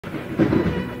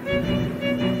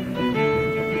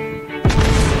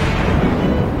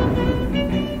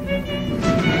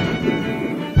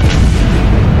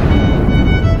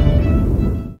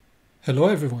Hello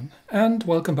everyone, and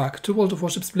welcome back to World of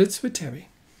Warships Blitz with Terry.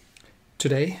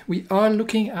 Today we are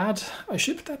looking at a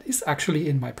ship that is actually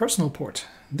in my personal port.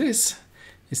 This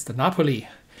is the Napoli,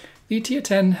 the Tier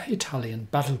 10 Italian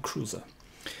battle cruiser.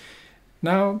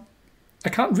 Now, I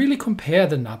can't really compare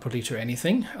the Napoli to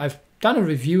anything. I've done a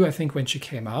review, I think, when she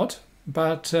came out,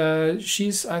 but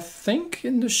she's, I think,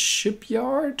 in the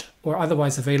shipyard or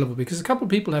otherwise available, because a couple of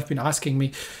people have been asking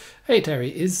me, hey Terry,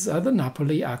 is the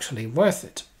Napoli actually worth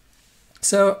it?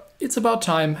 So it's about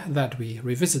time that we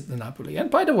revisit the Napoli.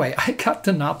 And by the way, I got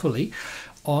the Napoli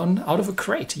out of a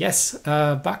crate. Yes,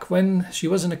 back when she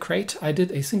was in a crate, I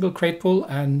did a single crate pull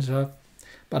and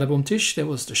bada boom tish, there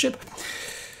was the ship.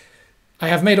 I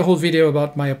have made a whole video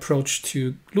about my approach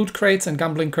to loot crates and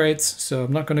gambling crates, so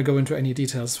I'm not going to go into any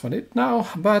details for it now.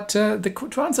 But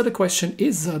to answer the question,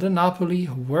 is the Napoli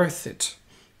worth it?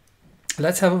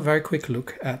 Let's have a very quick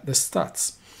look at the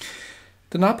stats.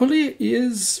 The Napoli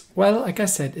is, well, like I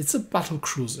said, it's a battle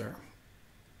cruiser,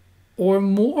 or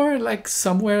more like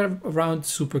somewhere around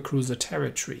supercruiser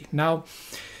territory. Now,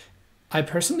 I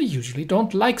personally usually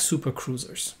don't like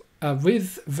supercruisers,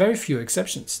 with very few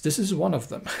exceptions. This is one of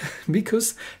them,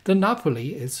 because the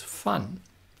Napoli is fun.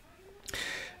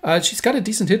 She's got a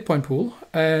decent hit point pool,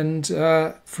 and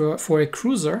for a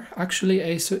cruiser,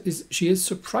 actually, she is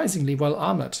surprisingly well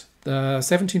armored. The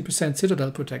 17%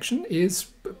 citadel protection is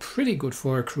pretty good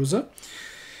for a cruiser.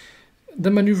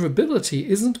 The maneuverability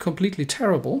isn't completely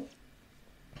terrible,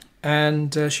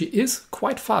 and she is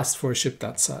quite fast for a ship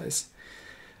that size.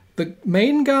 The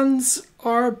main guns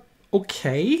are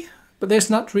okay, but there's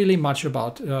not really much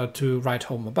about to write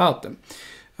home about them.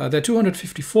 They're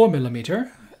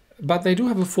 254mm, but they do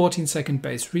have a 14-second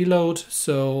base reload,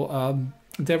 so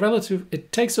they're relative.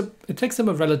 It takes them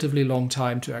a relatively long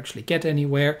time to actually get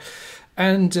anywhere,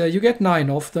 and you get 9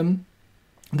 of them.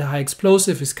 The high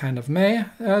explosive is kind of meh.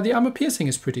 The armor piercing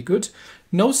is pretty good.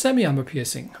 No semi-armor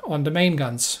piercing on the main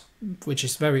guns, which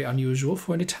is very unusual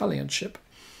for an Italian ship.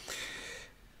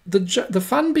 The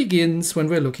fun begins when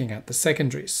we're looking at the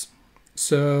secondaries.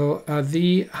 So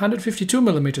the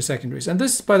 152mm secondaries, and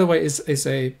this, by the way,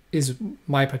 is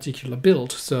my particular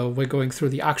build. So we're going through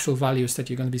the actual values that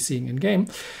you're going to be seeing in game.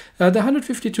 The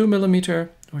 152mm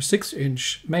or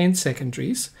 6-inch main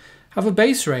secondaries have a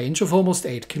base range of almost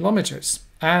 8 kilometers,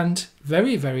 and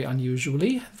very, very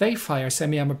unusually, they fire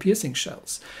semi-armor piercing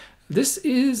shells. This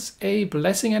is a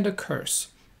blessing and a curse.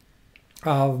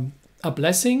 A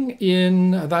blessing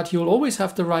in that you'll always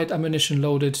have the right ammunition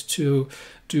loaded to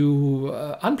do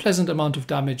unpleasant amount of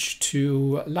damage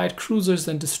to light cruisers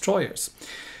and destroyers.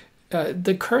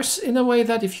 The curse in a way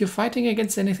that if you're fighting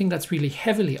against anything that's really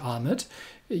heavily armored,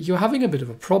 you're having a bit of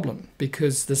a problem,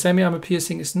 because the semi-armor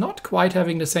piercing is not quite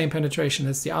having the same penetration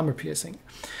as the armor piercing.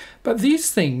 But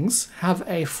these things have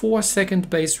a 4-second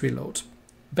base reload.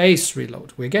 Base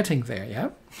reload, we're getting there,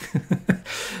 yeah?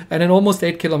 And an almost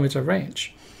 8-kilometer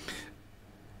range.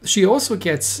 She also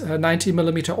gets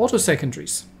 90mm auto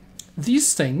secondaries.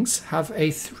 These things have a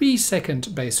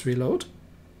 3-second base reload.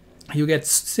 You get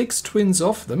 6 twins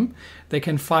of them. They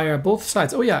can fire both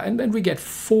sides. Oh yeah, and then we get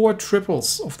 4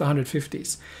 triples of the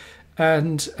 150s.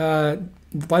 And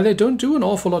while they don't do an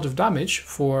awful lot of damage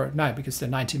for now, because they're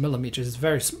 90mm, is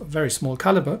very small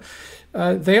caliber,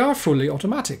 they are fully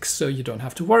automatic, so you don't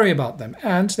have to worry about them.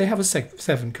 And they have a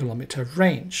 7-kilometer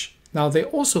range. Now, they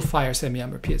also fire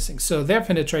semi-armor piercing, so their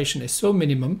penetration is so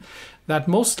minimum that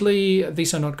mostly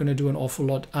these are not going to do an awful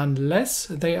lot unless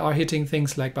they are hitting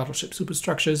things like battleship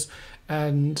superstructures,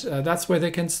 and that's where they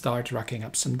can start racking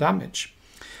up some damage.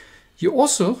 You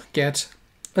also get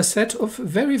a set of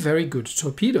very, very good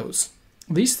torpedoes.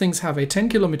 These things have a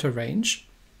 10-kilometer range,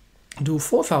 do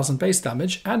 4,000 base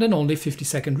damage, and an only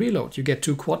 50-second reload. You get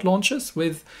 2 quad launchers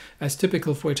with, as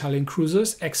typical for Italian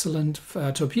cruisers, excellent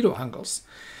torpedo angles.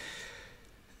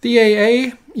 The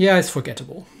AA, yeah, it's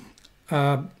forgettable,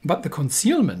 but the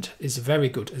concealment is very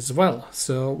good as well.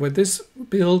 So with this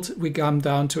build, we come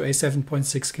down to a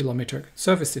 7.6 kilometer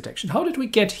surface detection. How did we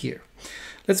get here?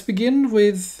 Let's begin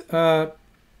with the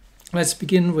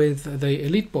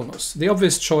elite bonus. The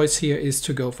obvious choice here is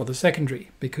to go for the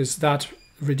secondary, because that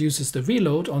reduces the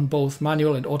reload on both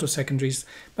manual and auto secondaries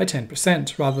by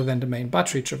 10% rather than the main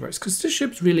battery traverse, because this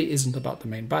ship really isn't about the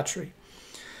main battery.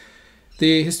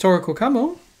 The historical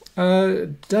camo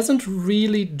doesn't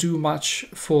really do much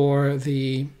for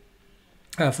the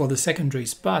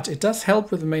secondaries, but it does help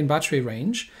with the main battery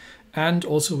range and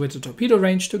also with the torpedo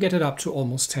range to get it up to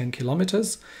almost 10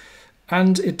 kilometers.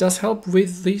 And it does help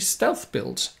with the stealth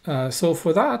build. So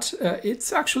for that,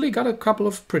 it's actually got a couple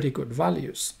of pretty good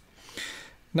values.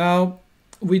 Now,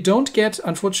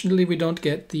 unfortunately, we don't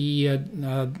get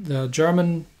the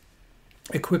German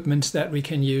equipment that we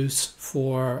can use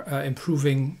for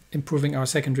improving our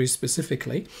secondaries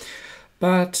specifically.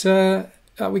 But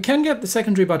we can get the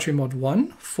secondary battery mod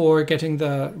 1 for getting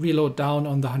the reload down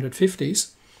on the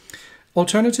 150s.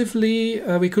 Alternatively,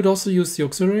 we could also use the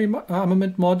auxiliary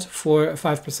armament mod for a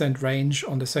 5% range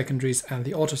on the secondaries and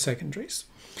the auto secondaries.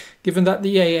 Given that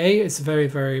the AA is very,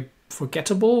 very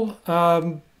forgettable,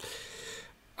 I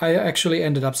actually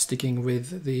ended up sticking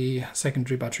with the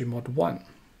secondary battery mod 1.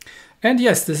 And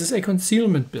yes, this is a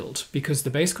concealment build because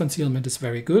the base concealment is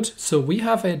very good. So we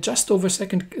have a just over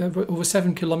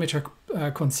 7 kilometer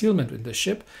concealment in this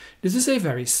ship. This is a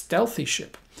very stealthy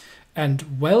ship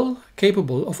and well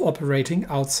capable of operating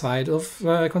outside of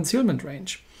concealment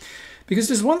range. Because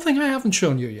there's one thing I haven't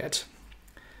shown you yet,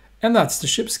 and that's the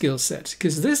ship skill set,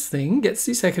 because this thing gets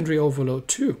the secondary overload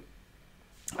too.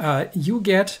 You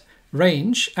get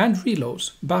range and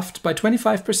reload buffed by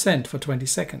 25% for 20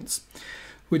 seconds.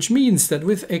 Which means that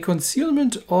with a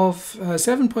concealment of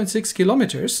 7.6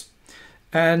 kilometers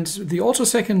and the auto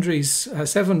secondaries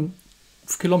 7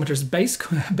 kilometers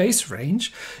base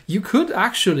range, you could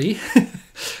actually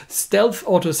stealth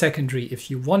auto secondary if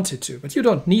you wanted to, but you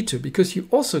don't need to because you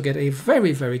also get a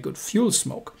very, very good fuel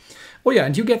smoke. Oh yeah,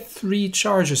 and you get 3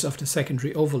 charges of the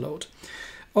secondary overload.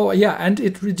 Oh yeah, and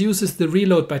it reduces the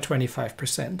reload by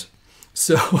 25%.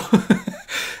 So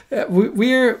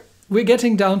we're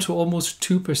getting down to almost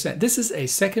 2%. This is a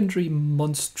secondary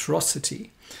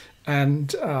monstrosity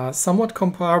and somewhat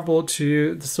comparable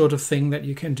to the sort of thing that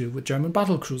you can do with German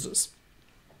battle cruisers.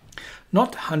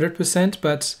 Not 100%,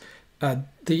 but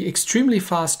the extremely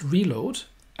fast reload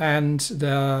and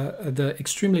the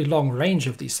extremely long range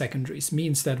of these secondaries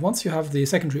means that once you have the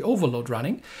secondary overload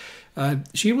running,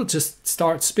 she will just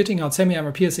start spitting out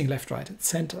semi-armor piercing left, right, and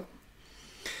center.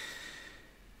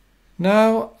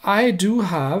 Now, I do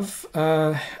have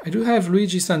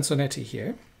Luigi Sansonetti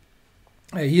here.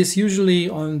 He is usually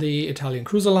on the Italian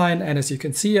cruiser line, and as you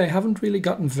can see, I haven't really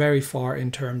gotten very far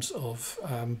in terms of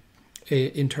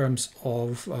upgrading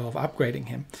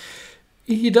him.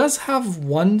 He does have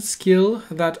one skill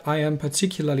that I am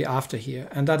particularly after here,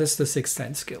 and that is the Sixth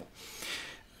Sense skill.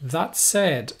 That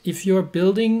said, if you're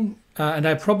building, and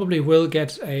I probably will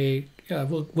get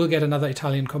we'll get another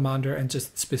Italian commander and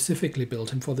just specifically build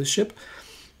him for this ship,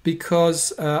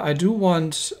 because I do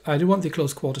want the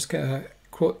close quarters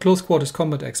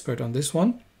combat expert on this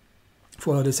one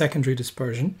for the secondary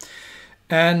dispersion,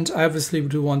 and I obviously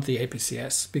do want the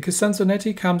APCS because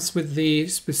Sansonetti comes with the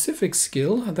specific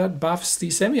skill that buffs the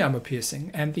semi-armor piercing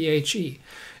and the HE,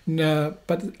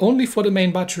 but only for the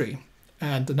main battery.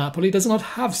 And the Napoli does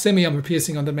not have semi-armor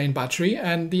piercing on the main battery,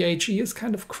 and the HE is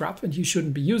kind of crap, and you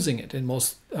shouldn't be using it in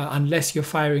most, unless you're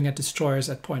firing at destroyers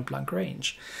at point-blank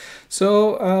range.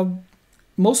 So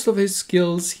most of his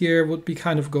skills here would be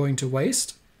kind of going to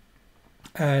waste.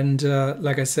 And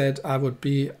like I said, I would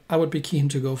be keen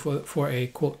to go for a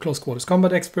close quarters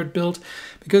combat expert build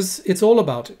because it's all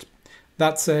about it.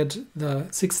 That said, the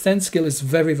Sixth Sense skill is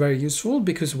very, very useful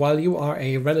because while you are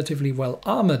a relatively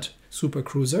well-armored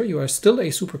supercruiser, you are still a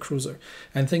supercruiser,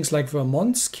 and things like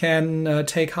Vermonts can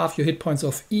take half your hit points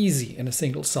off easy in a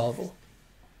single salvo.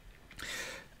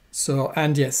 So,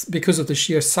 and yes, because of the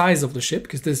sheer size of the ship,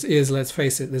 because this is, let's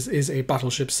face it, this is a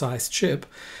battleship-sized ship,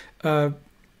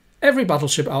 every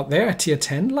battleship out there at tier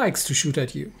 10 likes to shoot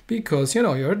at you because, you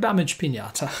know, you're a damage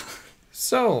piñata.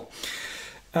 So,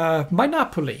 my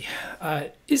Napoli,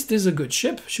 is this a good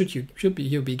ship? Should you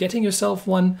be getting yourself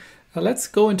one? Let's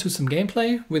go into some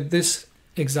gameplay with this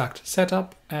exact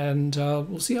setup, and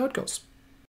we'll see how it goes.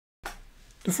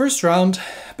 The first round,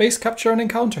 base capture and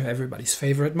encounter, everybody's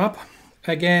favorite map,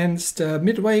 against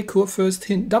Midway,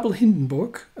 Kurfürst, double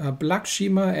Hindenburg, Black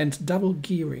Shima, and double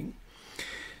Gearing.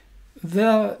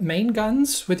 The main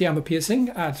guns with the armor piercing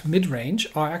at mid-range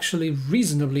are actually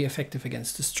reasonably effective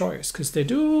against destroyers, because they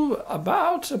do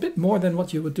about a bit more than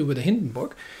what you would do with a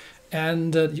Hindenburg.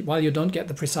 And while you don't get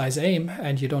the precise aim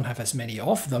and you don't have as many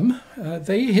of them,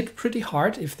 they hit pretty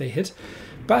hard if they hit.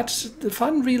 But the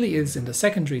fun really is in the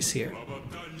secondaries here,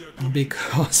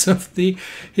 because of the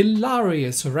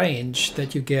hilarious range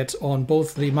that you get on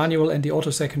both the manual and the auto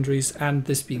secondaries, and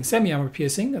this being semi-armor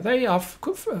piercing, they are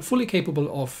fully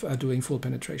capable of doing full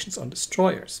penetrations on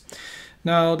destroyers.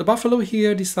 Now, the Buffalo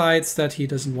here decides that he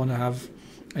doesn't want to have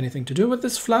anything to do with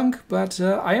this flank, but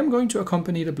I am going to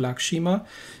accompany the Black Shima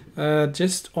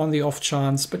just on the off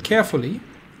chance, but carefully,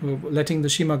 letting the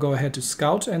Shima go ahead to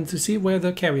scout and to see where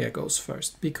the carrier goes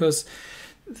first, because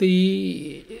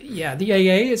the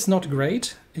AA is not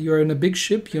great. You're in a big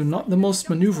ship, you're not the most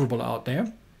maneuverable out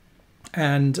there,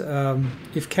 and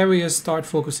if carriers start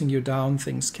focusing you down,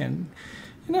 things can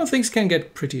you know, things can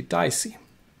get pretty dicey.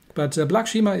 But Black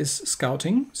Shima is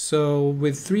scouting, so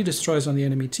with 3 destroyers on the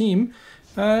enemy team,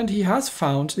 and he has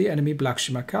found the enemy Black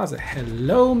Shimakaze.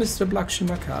 Hello, Mr. Black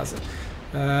Shimakaze.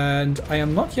 And I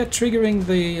am not yet triggering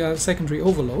the secondary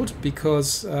overload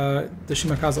because the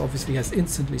Shimakaze obviously has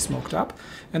instantly smoked up,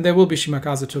 and there will be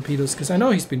Shimakaze torpedoes because I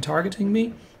know he's been targeting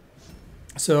me.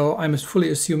 So I'm fully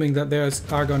assuming that there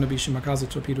are going to be Shimakaze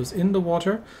torpedoes in the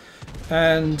water,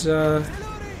 and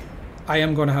I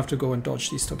am going to have to go and dodge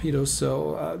these torpedoes.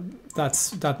 So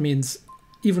that means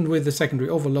even with the secondary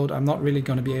overload, I'm not really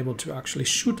going to be able to actually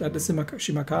shoot at the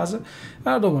Shimakaze.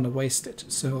 I don't want to waste it.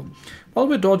 So while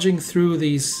we're dodging through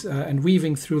these and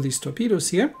weaving through these torpedoes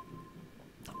here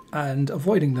and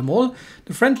avoiding them all,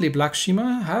 the friendly Black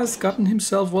Shima has gotten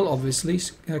himself, well, obviously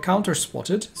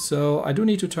counter-spotted. So I do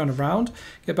need to turn around,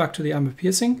 get back to the armor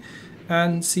piercing,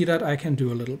 and see that I can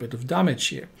do a little bit of damage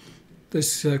here.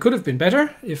 This could have been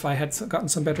better if I had gotten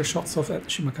some better shots off at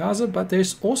Shimakaze, but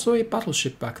there's also a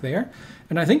battleship back there.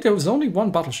 And I think there was only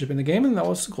one battleship in the game, and that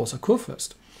was Großer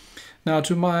Kurfürst. Now,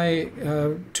 to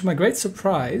my great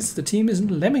surprise, the team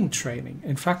isn't lemming training.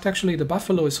 In fact, actually, the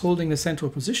Buffalo is holding the central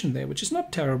position there, which is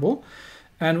not terrible.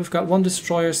 And we've got 1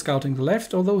 destroyer scouting the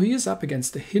left, although he is up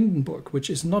against the Hindenburg, which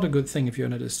is not a good thing if you're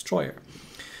in a destroyer.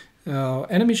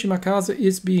 Enemy Shimakaze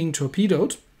is being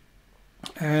torpedoed.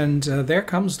 And there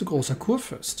comes the Großer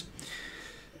Kurfürst.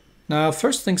 Now,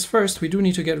 first things first, we do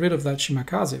need to get rid of that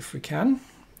Shimakaze if we can.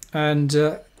 And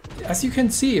as you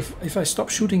can see, if I stop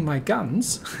shooting my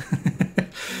guns,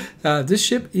 this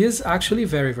ship is actually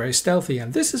very, very stealthy.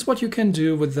 And this is what you can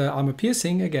do with the armor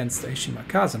piercing against a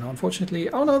Shimakaze. Now, unfortunately,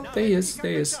 oh no, there he is.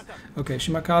 Okay,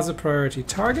 Shimakaze priority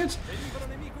target.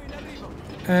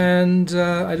 And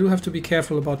I do have to be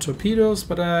careful about torpedoes,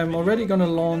 but I'm already going to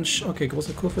launch... Okay,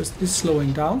 Großer Kurfürst is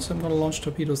slowing down, so I'm going to launch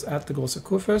torpedoes at the Großer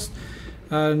Kurfürst.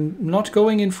 Not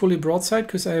going in fully broadside,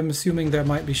 because I am assuming there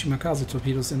might be Shimakaze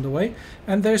torpedoes in the way.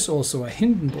 And there's also a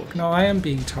Hindenburg. Now I am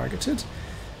being targeted.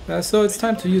 So it's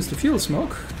time to use the fuel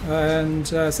smoke. And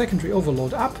secondary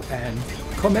overload up and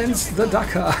commence the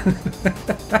Dakar.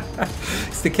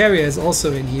 The carrier is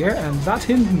also in here, and that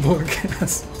Hindenburg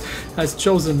has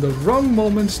chosen the wrong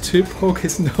moment to poke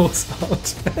his nose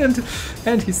out,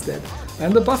 and he's dead.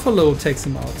 And the Buffalo takes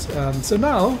him out. So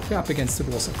now we're up against the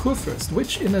Großer Kurfürst,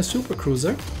 which in a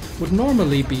supercruiser would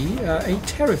normally be a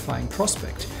terrifying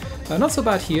prospect. Not so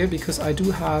bad here because I do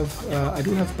have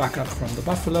backup from the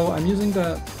Buffalo. I'm using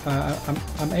the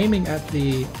I'm aiming at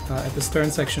the stern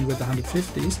section with the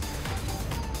 150s.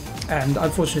 And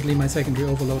unfortunately, my secondary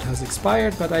overload has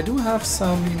expired, but I do have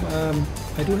some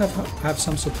have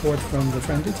some support from the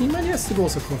friendly team. And yes, the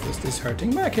Großer Kurfürst is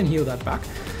hurting, but I can heal that back.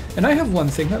 And I have one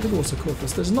thing that the Großer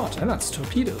Kurfürst does not, and that's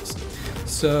torpedoes.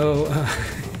 So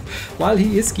while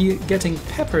he is getting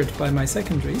peppered by my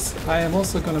secondaries, I am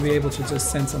also going to be able to just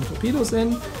send some torpedoes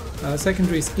in.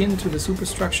 Secondaries into the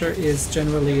superstructure is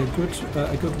generally a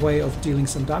good way of dealing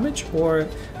some damage, or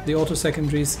the auto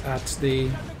secondaries at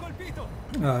the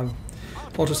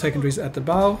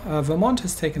bow. Vermont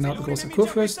has taken out the Großer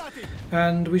Kurfürst,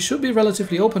 and we should be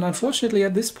relatively open. Unfortunately,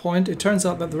 at this point, it turns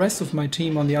out that the rest of my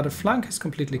team on the other flank has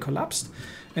completely collapsed,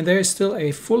 and there is still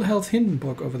a full health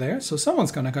Hindenburg over there, so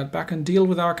someone's going to get back and deal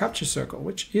with our capture circle,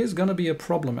 which is going to be a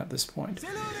problem at this point.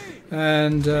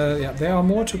 And yeah, there are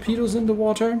more torpedoes in the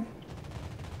water.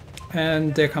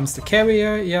 And there comes the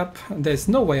carrier. Yep, there's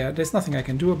no way, there's nothing I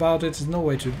can do about it. There's no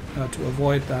way to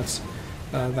avoid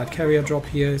that carrier drop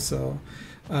here. So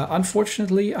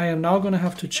unfortunately, I am now going to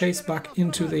have to chase back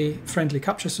into the friendly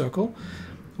capture circle,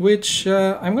 which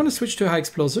I'm going to switch to high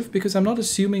explosive because I'm not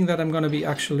assuming that I'm going to be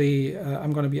actually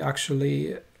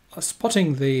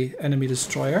spotting the enemy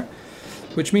destroyer,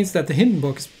 which means that the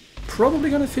Hindenburg is probably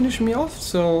going to finish me off.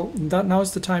 So that now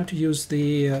is the time to use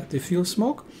the fuel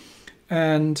smoke.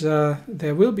 And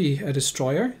there will be a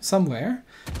destroyer somewhere.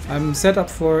 I'm set up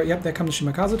for, yep, there come the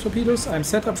Shimakaze torpedoes. I'm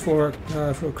set up for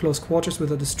close quarters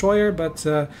with a destroyer, but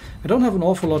I don't have an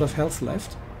awful lot of health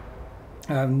left.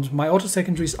 And my auto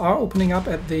secondaries are opening up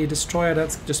at the destroyer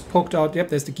that's just poked out. Yep,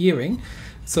 there's the gearing.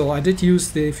 So I did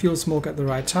use the fuel smoke at the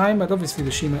right time, but obviously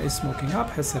the Shima is smoking up,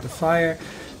 has set a fire.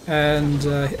 And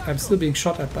I'm still being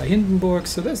shot at by Hindenburg,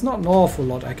 so there's not an awful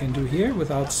lot I can do here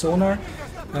without sonar.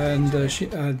 And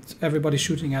everybody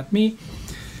shooting at me.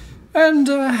 And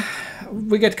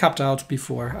we get capped out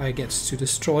before I get to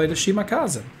destroy the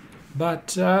Shimakaze.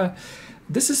 But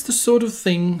this is the sort of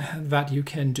thing that you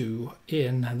can do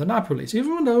in the Napoli.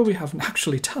 Even though we haven't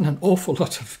actually done an awful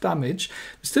lot of damage,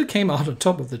 we still came out on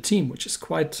top of the team, which is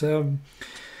quite, well,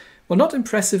 not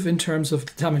impressive in terms of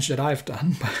the damage that I've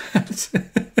done, but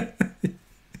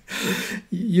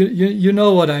you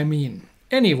know what I mean.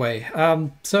 Anyway,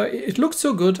 so it looked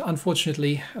so good.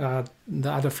 Unfortunately,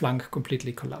 the other flank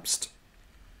completely collapsed.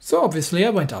 So obviously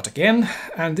I went out again,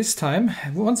 and this time,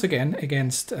 once again,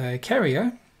 against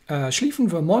carrier, Schlieffen,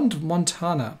 Vermont,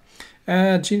 Montana,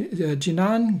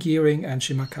 Jinan, Gearing, and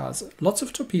Shimakaze. Lots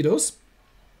of torpedoes.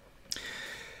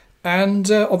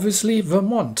 And obviously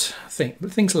Vermont,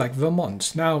 things like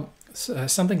Vermont. Now,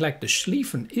 something like the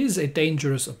Schlieffen is a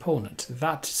dangerous opponent.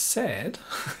 That said,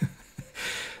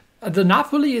 the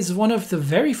Napoli is one of the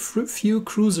very few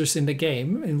cruisers in the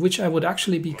game in which I would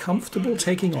actually be comfortable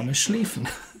taking on a Schlieffen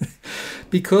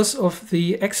because of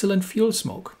the excellent fuel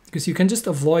smoke. Because you can just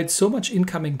avoid so much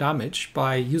incoming damage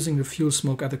by using the fuel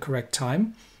smoke at the correct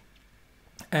time.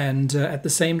 And at the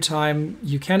same time,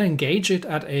 you can engage it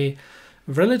at a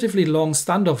relatively long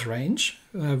standoff range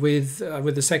with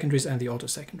the secondaries and the auto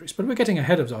secondaries. But we're getting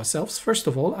ahead of ourselves. First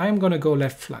of all, I'm going to go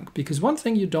left flank, because one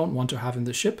thing you don't want to have in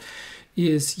the ship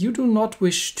is you do not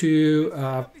wish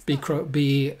to be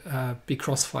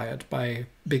crossfired by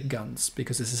big guns,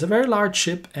 because this is a very large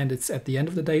ship and it's at the end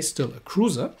of the day still a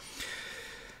cruiser.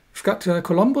 We've got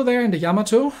Colombo there in the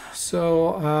Yamato,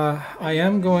 so I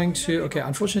am going to... Okay,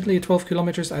 unfortunately 12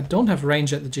 kilometers, I don't have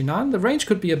range at the Jinan. The range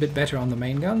could be a bit better on the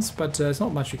main guns, but there's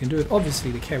not much you can do.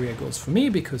 Obviously the carrier goes for me,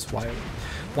 because why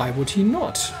would he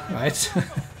not, right?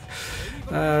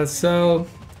 So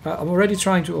I'm already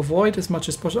trying to avoid as much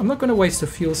as possible. I'm not going to waste the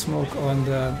fuel smoke on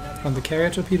the carrier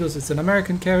torpedoes. It's an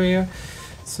American carrier,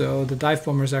 so the dive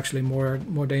bomber is actually more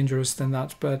dangerous than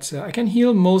that, but I can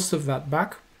heal most of that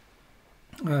back.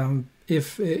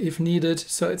 If needed,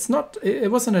 so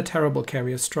it wasn't a terrible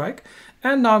carrier strike.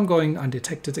 And now I'm going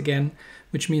undetected again,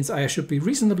 which means I should be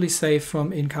reasonably safe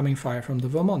from incoming fire from the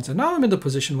Vermont. And now I'm in the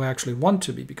position where I actually want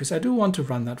to be, because I do want to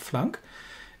run that flank.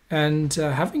 And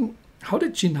how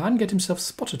did Jinan get himself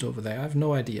spotted over there? I have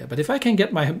no idea. But if I can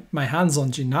get my hands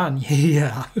on Jinan,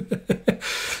 yeah,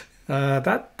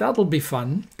 that'll be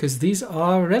fun, because these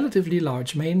are relatively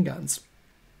large main guns.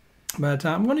 But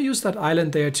I'm going to use that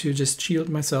island there to just shield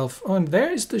myself. Oh, and there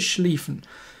is the Schlieffen.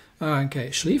 Okay,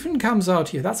 Schlieffen comes out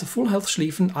here. That's a full health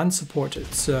Schlieffen,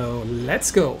 unsupported. So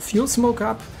let's go. Fuel smoke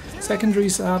up,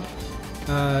 secondaries up,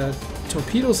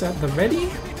 torpedoes at the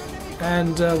ready.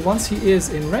 And once he is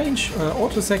in range,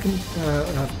 auto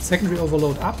secondary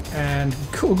overload up, and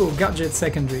go gadget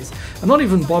secondaries. I'm not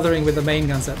even bothering with the main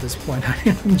guns at this point.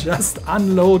 I'm just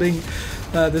unloading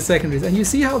the secondaries. And you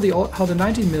see how the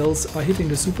 90 mils are hitting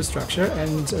the superstructure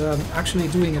and actually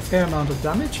doing a fair amount of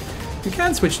damage. You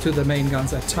can switch to the main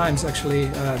guns at times. Actually,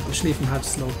 the Schlieffen had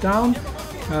slowed down.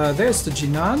 There's the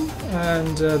Jinan,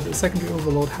 and the secondary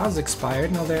overload has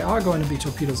expired. Now there are going to be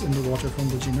torpedoes in the water from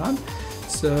the Jinan.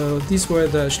 So these were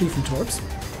the Schlieffen torps.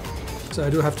 So I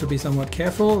do have to be somewhat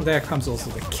careful. There comes also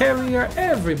the carrier.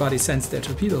 Everybody sends their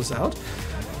torpedoes out.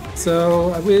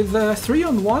 So with 3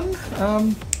 on 1,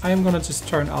 I am going to just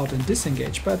turn out and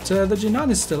disengage. But the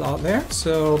Jinan is still out there.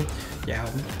 So yeah,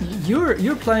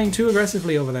 you're playing too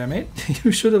aggressively over there, mate.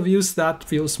 You should have used that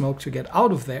fuel smoke to get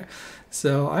out of there.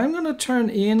 So I'm going to turn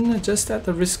in just at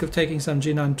the risk of taking some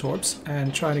Jinan torps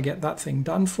and try to get that thing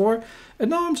done for.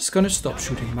 And now I'm just going to stop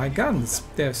shooting my guns.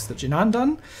 There's the Jinan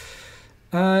done.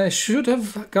 I should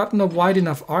have gotten a wide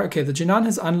enough arc. Okay, the Jinan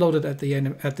has unloaded at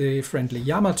the friendly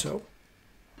Yamato.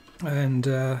 And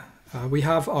we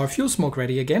have our fuel smoke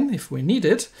ready again if we need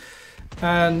it.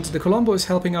 And the Colombo is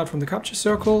helping out from the capture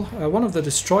circle. One of the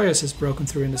destroyers has broken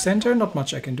through in the center. Not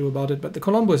much I can do about it, but the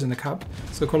Colombo is in the cup,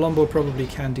 so Colombo probably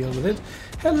can deal with it.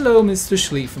 Hello, Mr.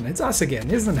 Schlieffen. It's us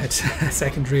again, isn't it?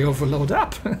 Secondary overload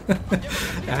up.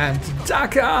 And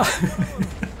Dakar!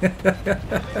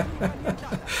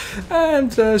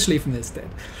 And Schlieffen is dead.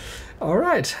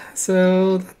 Alright,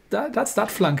 so that's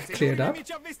that flank cleared up.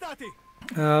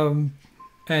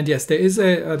 And yes,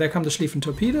 there come the Schlieffen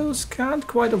torpedoes. Can't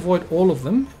quite avoid all of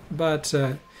them, but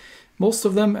most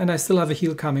of them, and I still have a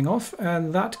heal coming off.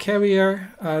 And that carrier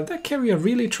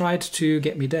really tried to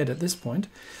get me dead at this point.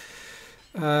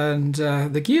 And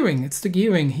the gearing, it's the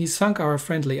gearing. He sunk our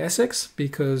friendly Essex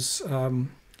because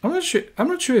I'm not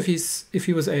sure if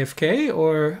he was AFK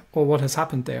or what has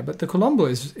happened there. But the Colombo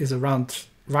is around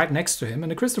right next to him,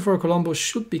 and the Christopher Colombo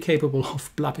should be capable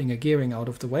of blapping a gearing out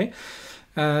of the way.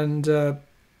 And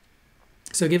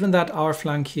so given that our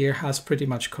flank here has pretty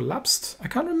much collapsed, I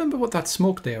can't remember what that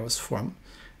smoke there was from.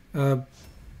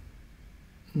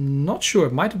 Not sure.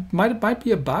 Might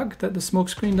be a bug that the smoke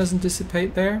screen doesn't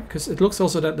dissipate there, because it looks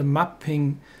also that the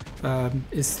mapping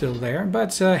is still there.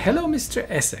 But hello, Mr.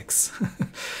 Essex.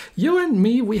 You and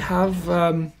me, we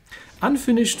have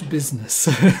unfinished business.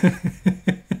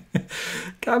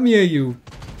 Come here, you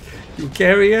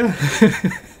carrier.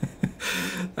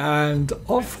 And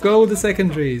off go the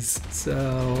secondaries. So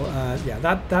yeah,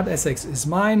 that Essex is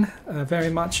mine very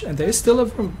much, and there is still a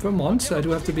Vermont, so I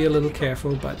do have to be a little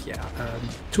careful. But yeah,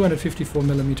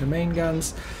 254mm main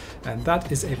guns, and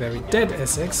that is a very dead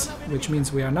Essex, which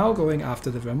means we are now going after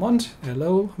the Vermont.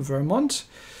 Hello, Vermont.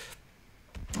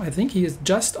 I think he is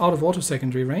just out of auto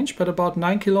secondary range, but about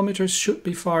 9 kilometers should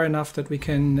be far enough that we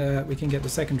can get the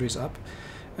secondaries up.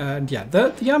 And yeah,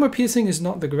 the armor piercing is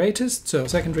not the greatest, so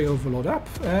secondary overload up.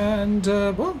 And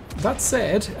well, that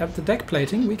said, at the deck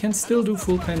plating we can still do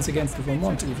full cleanse against the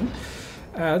Vermont even.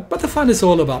 But the fun is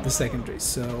all about the secondaries.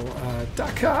 So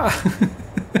Dakar,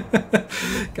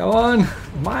 go on,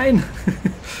 mine.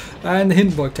 And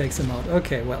Hindenburg takes him out.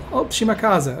 Okay, well, oh,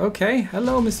 Shimakaze. Okay,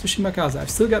 hello, Mr. Shimakaze. I've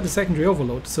still got the secondary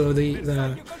overload, so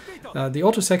the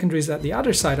auto secondaries at the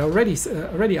other side are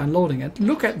already unloading. And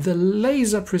look at the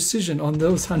laser precision on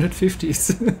those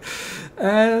 150s.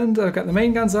 And I've got the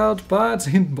main guns out, but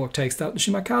Hindenburg takes out the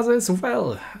Shimakaze as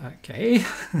well. Okay,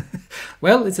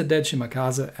 well, it's a dead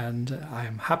Shimakaze, and I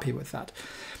am happy with that.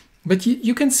 But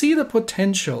you can see the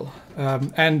potential,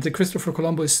 and the Christopher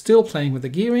Colombo is still playing with the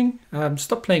gearing.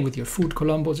 Stop playing with your food,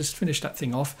 Colombo, just finish that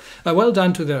thing off. Well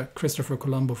done to the Christopher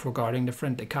Colombo for guarding the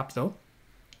friendly cap, though.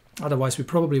 Otherwise, we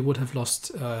probably would have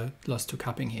lost to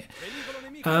capping here.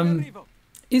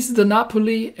 Is the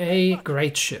Napoli a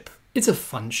great ship? It's a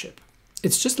fun ship.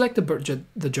 It's just like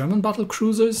the German battle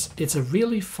cruisers. It's a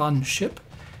really fun ship.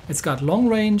 It's got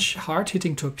long-range,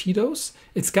 hard-hitting torpedoes.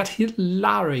 It's got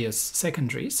hilarious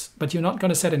secondaries, but you're not going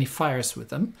to set any fires with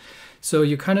them. So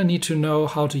you kind of need to know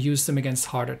how to use them against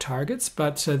harder targets.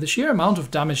 But the sheer amount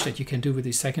of damage that you can do with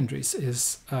these secondaries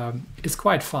is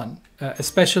quite fun,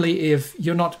 especially if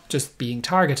you're not just being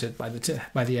targeted by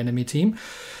the enemy team.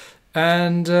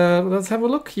 And let's have a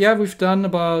look. Yeah, we've done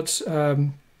about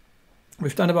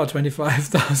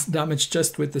 25,000 damage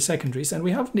just with the secondaries, and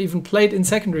we haven't even played in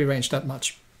secondary range that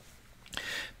much.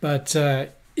 But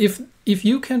if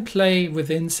you can play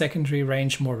within secondary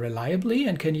range more reliably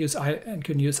and can use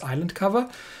island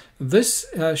cover, this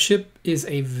ship is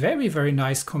a very, very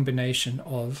nice combination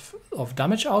of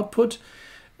damage output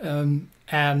and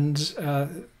a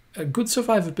good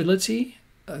survivability.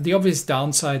 The obvious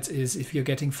downsides is if you're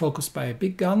getting focused by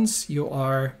big guns, you've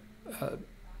got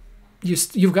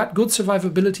good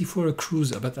survivability for a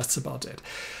cruiser, but that's about it.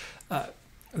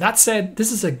 That said,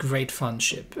 this is a great fun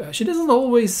ship. She doesn't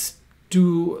always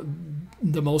do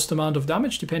the most amount of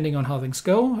damage depending on how things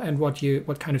go and what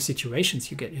kind of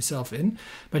situations you get yourself in,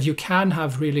 but you can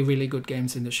have really, really good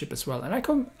games in the ship as well.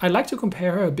 And I like to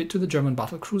compare her a bit to the German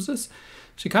battle cruisers.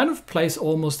 She kind of plays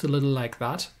almost a little like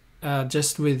that,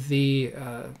 just with the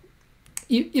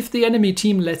if the enemy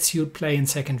team lets you play in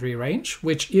secondary range,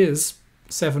 which is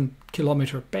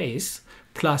 7-kilometer base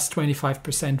plus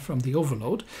 25% from the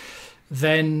overload,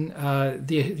 then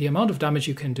the amount of damage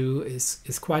you can do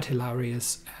is quite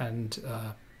hilarious. And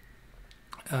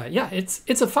yeah,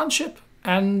 it's a fun ship,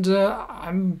 and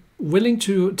I'm willing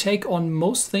to take on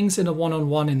most things in a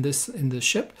one-on-one in this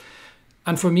ship.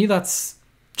 And for me, that's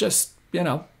just, you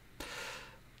know,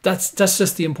 that's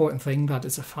just the important thing, that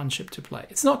it's a fun ship to play.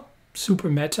 It's not super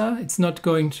meta. It's not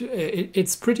going to.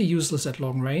 It's pretty useless at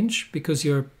long range because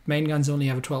your main guns only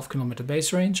have a 12-kilometer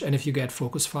base range, and if you get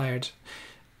focus fired,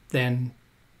 then,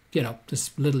 you know,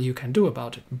 there's little you can do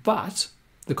about it. But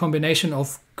the combination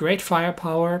of great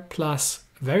firepower plus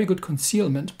very good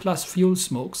concealment plus fuel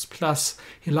smokes plus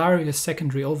hilarious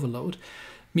secondary overload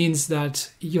means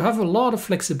that you have a lot of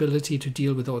flexibility to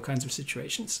deal with all kinds of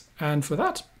situations. And for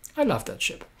that, I love that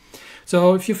ship.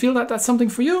 So if you feel that that's something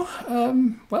for you,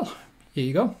 well, here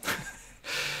you go.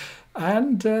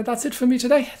 And that's it for me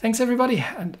today. Thanks, everybody,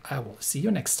 and I will see you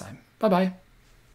next time. Bye-bye.